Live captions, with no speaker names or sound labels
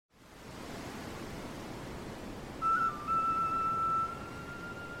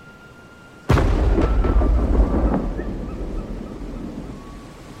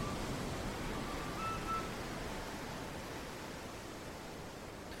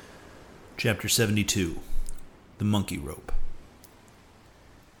Chapter 72. The Monkey Rope.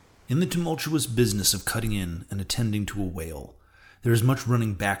 In the tumultuous business of cutting in and attending to a whale, there is much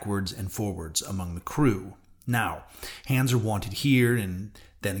running backwards and forwards among the crew. Now, hands are wanted here, and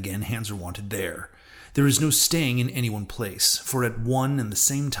then again hands are wanted there. There is no staying in any one place, for at one and the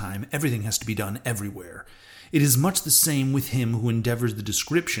same time everything has to be done everywhere. It is much the same with him who endeavors the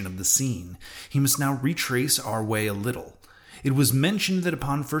description of the scene. He must now retrace our way a little. It was mentioned that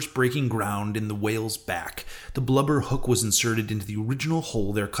upon first breaking ground in the whale's back, the blubber hook was inserted into the original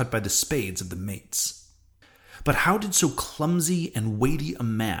hole there cut by the spades of the mates. But how did so clumsy and weighty a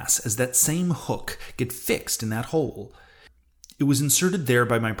mass as that same hook get fixed in that hole? It was inserted there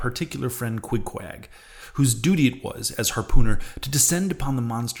by my particular friend Quigquag, whose duty it was, as harpooner, to descend upon the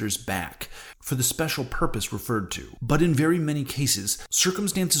monster's back, for the special purpose referred to. But in very many cases,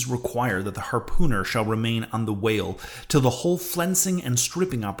 circumstances require that the harpooner shall remain on the whale till the whole flensing and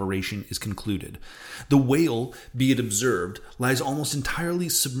stripping operation is concluded. The whale, be it observed, lies almost entirely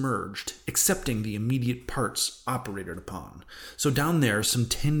submerged, excepting the immediate parts operated upon. So down there, some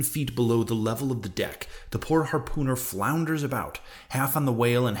 10 feet below the level of the deck, the poor harpooner flounders about, half on the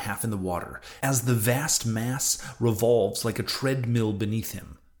whale and half in the water, as the vast mass revolves like a treadmill beneath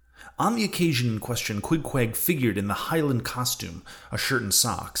him. On the occasion in question, Quigquag figured in the Highland costume, a shirt and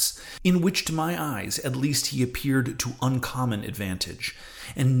socks, in which to my eyes at least he appeared to uncommon advantage,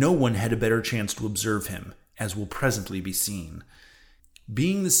 and no one had a better chance to observe him, as will presently be seen.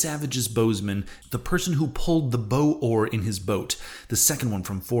 Being the savage's bowsman, the person who pulled the bow oar in his boat, the second one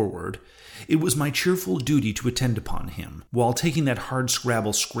from forward, it was my cheerful duty to attend upon him, while taking that hard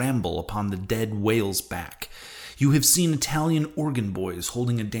scramble upon the dead whale's back. You have seen Italian organ boys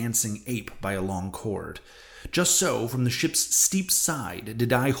holding a dancing ape by a long cord. Just so, from the ship's steep side,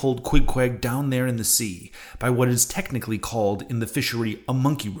 did I hold Quigquag down there in the sea, by what is technically called in the fishery a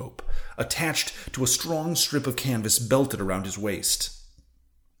monkey rope, attached to a strong strip of canvas belted around his waist.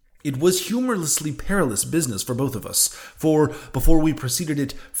 It was humorlessly perilous business for both of us, for before we proceeded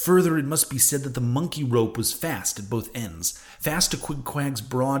it further, it must be said that the monkey rope was fast at both ends, fast to Quigquag's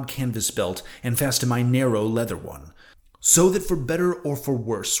broad canvas belt, and fast to my narrow leather one. So that for better or for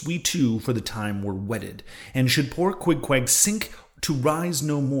worse, we two for the time were wedded, and should poor Quigquag sink to rise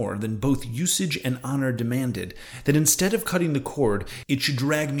no more than both usage and honor demanded, that instead of cutting the cord, it should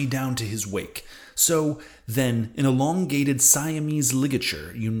drag me down to his wake. So, then, an elongated Siamese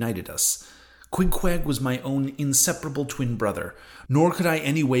ligature united us. Quigquag was my own inseparable twin brother, nor could I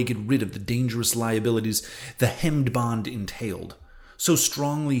any way get rid of the dangerous liabilities the hemmed bond entailed. So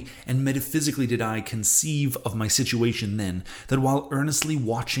strongly and metaphysically did I conceive of my situation then, that while earnestly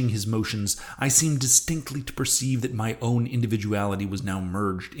watching his motions, I seemed distinctly to perceive that my own individuality was now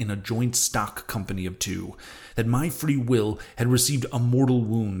merged in a joint stock company of two, that my free will had received a mortal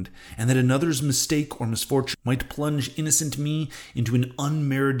wound, and that another's mistake or misfortune might plunge innocent me into an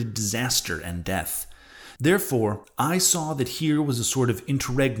unmerited disaster and death. Therefore, I saw that here was a sort of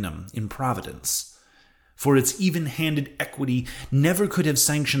interregnum in Providence. For its even-handed equity never could have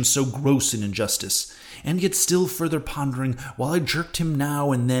sanctioned so gross an injustice, and yet still further pondering, while I jerked him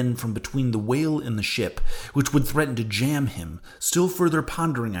now and then from between the whale and the ship, which would threaten to jam him, still further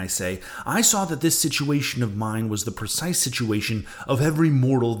pondering, I say, I saw that this situation of mine was the precise situation of every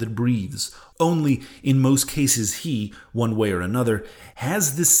mortal that breathes, only, in most cases he, one way or another,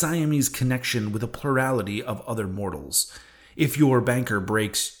 has this Siamese connection with a plurality of other mortals. If your banker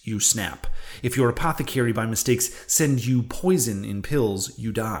breaks, you snap. If your apothecary by mistakes send you poison in pills,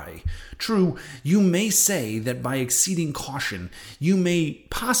 you die. True, you may say that by exceeding caution, you may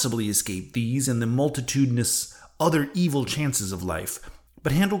possibly escape these and the multitudinous other evil chances of life.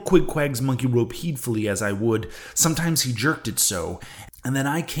 But handle Quigquag's monkey rope heedfully as I would, sometimes he jerked it so, and then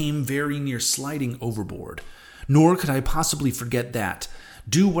I came very near sliding overboard. Nor could I possibly forget that,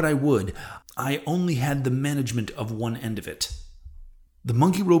 do what I would, I only had the management of one end of it. The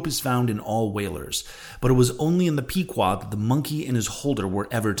monkey rope is found in all whalers, but it was only in the Pequod that the monkey and his holder were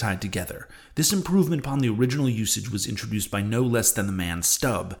ever tied together. This improvement upon the original usage was introduced by no less than the man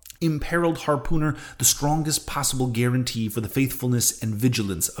Stubb, imperiled harpooner, the strongest possible guarantee for the faithfulness and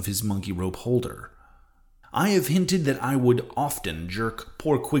vigilance of his monkey rope holder. I have hinted that I would often jerk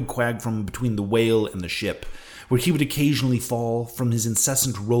poor Quigquag from between the whale and the ship, where he would occasionally fall from his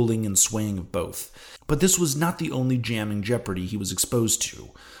incessant rolling and swaying of both. But this was not the only jamming jeopardy he was exposed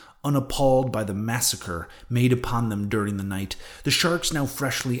to. Unappalled by the massacre made upon them during the night, the sharks now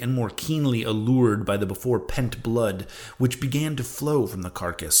freshly and more keenly allured by the before pent blood which began to flow from the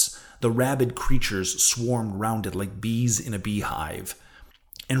carcass, the rabid creatures swarmed round it like bees in a beehive.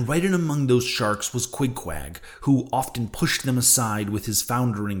 And right in among those sharks was Quigquag, who often pushed them aside with his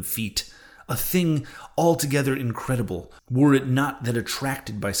foundering feet, a thing altogether incredible, were it not that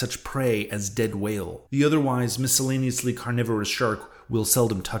attracted by such prey as dead whale, the otherwise miscellaneously carnivorous shark will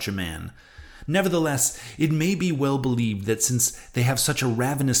seldom touch a man. Nevertheless, it may be well believed that since they have such a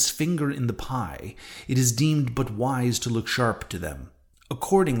ravenous finger in the pie, it is deemed but wise to look sharp to them.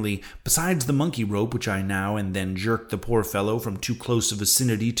 Accordingly, besides the monkey rope which I now and then jerked the poor fellow from too close a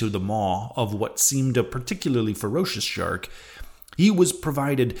vicinity to the maw of what seemed a particularly ferocious shark, he was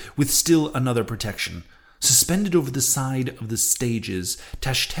provided with still another protection. Suspended over the side of the stages,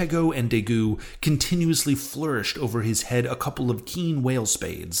 Tashtego and Daegu continuously flourished over his head a couple of keen whale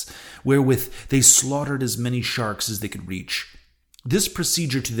spades, wherewith they slaughtered as many sharks as they could reach. This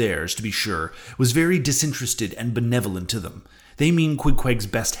procedure to theirs, to be sure, was very disinterested and benevolent to them. They mean Queequeg's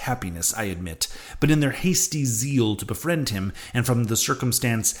best happiness, I admit, but in their hasty zeal to befriend him, and from the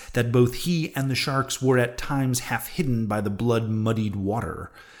circumstance that both he and the sharks were at times half hidden by the blood-muddied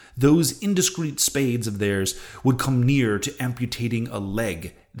water, those indiscreet spades of theirs would come nearer to amputating a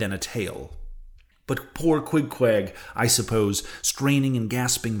leg than a tail. But poor Queequeg, I suppose, straining and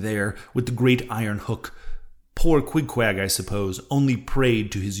gasping there with the great iron hook, poor Queequeg, I suppose, only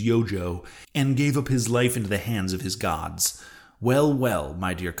prayed to his Yojo, and gave up his life into the hands of his gods. Well, well,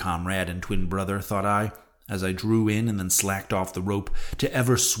 my dear comrade and twin brother, thought I, as I drew in and then slacked off the rope to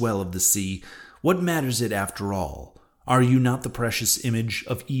ever swell of the sea, what matters it after all? Are you not the precious image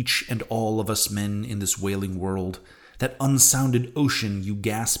of each and all of us men in this wailing world? That unsounded ocean you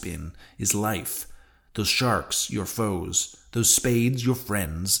gasp in is life. Those sharks, your foes. Those spades, your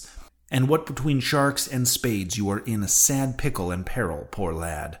friends. And what between sharks and spades you are in a sad pickle and peril, poor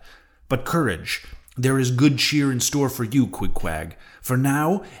lad. But courage! There is good cheer in store for you, Queequeg. For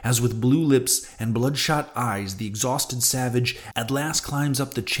now, as with blue lips and bloodshot eyes the exhausted savage at last climbs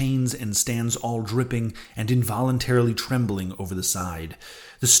up the chains and stands all dripping and involuntarily trembling over the side,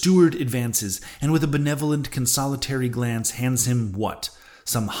 the steward advances and with a benevolent consolatory glance hands him what?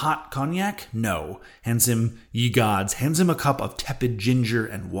 Some hot cognac? No. Hands him, ye gods, hands him a cup of tepid ginger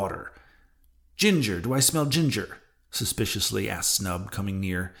and water. Ginger, do I smell ginger? Suspiciously asked Snub, coming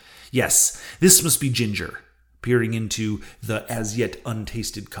near. Yes, this must be ginger, peering into the as yet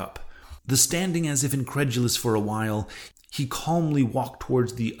untasted cup. The standing as if incredulous for a while, he calmly walked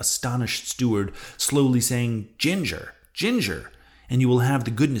towards the astonished steward, slowly saying, Ginger, ginger, and you will have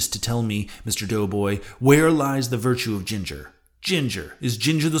the goodness to tell me, Mr. Doughboy, where lies the virtue of ginger? Ginger, is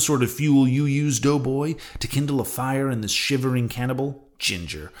ginger the sort of fuel you use, Doughboy, to kindle a fire in this shivering cannibal?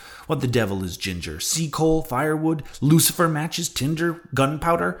 Ginger. What the devil is ginger? Sea coal, firewood, lucifer matches, tinder,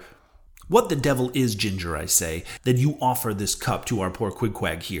 gunpowder? What the devil is ginger, I say, that you offer this cup to our poor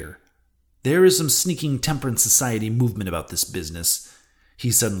Queequeg here? There is some sneaking temperance society movement about this business, he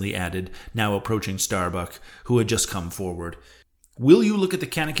suddenly added, now approaching Starbuck, who had just come forward. Will you look at the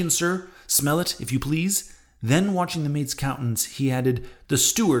cannikin, sir? Smell it, if you please? Then, watching the mate's countenance, he added, The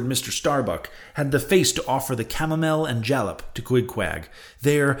steward, Mr. Starbuck, had the face to offer the camomile and jalap to Queequeg.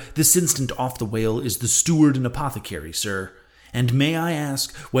 There, this instant off the whale, is the steward and apothecary, sir. And may I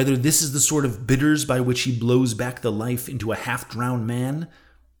ask whether this is the sort of bitters by which he blows back the life into a half-drowned man?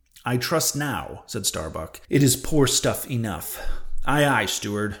 I trust now, said Starbuck. It is poor stuff enough. Aye, aye,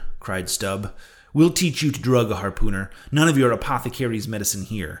 steward, cried Stubb. We'll teach you to drug a harpooner. None of your apothecary's medicine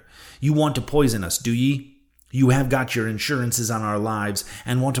here. You want to poison us, do ye? You have got your insurances on our lives,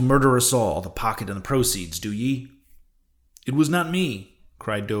 and want to murder us all, the pocket and the proceeds, do ye? It was not me,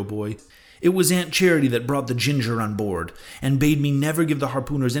 cried Doughboy. It was Aunt Charity that brought the ginger on board, and bade me never give the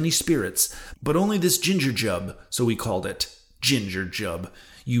harpooners any spirits, but only this ginger jub, so we called it. Ginger jub,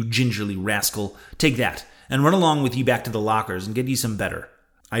 you gingerly rascal. Take that, and run along with ye back to the lockers, and get ye some better.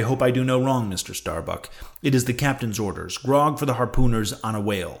 I hope I do no wrong, Mr. Starbuck. It is the captain's orders. Grog for the harpooners on a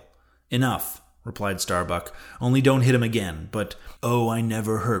whale. Enough, replied Starbuck. Only don't hit him again. But, oh, I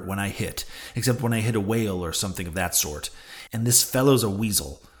never hurt when I hit, except when I hit a whale or something of that sort. And this fellow's a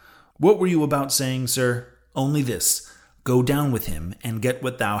weasel. What were you about saying, sir? Only this. Go down with him, and get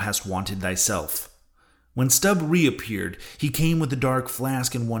what thou hast wanted thyself. When Stubb reappeared, he came with a dark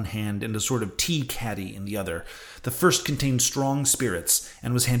flask in one hand and a sort of tea caddy in the other. The first contained strong spirits,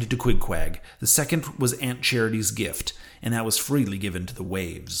 and was handed to Queequeg. The second was Aunt Charity's gift, and that was freely given to the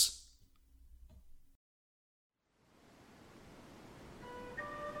waves.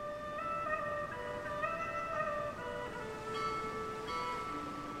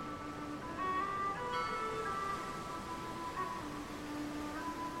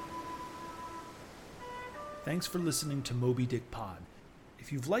 Thanks for listening to Moby Dick Pod.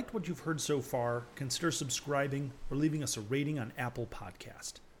 If you've liked what you've heard so far, consider subscribing or leaving us a rating on Apple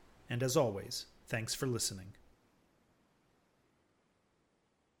Podcast. And as always, thanks for listening.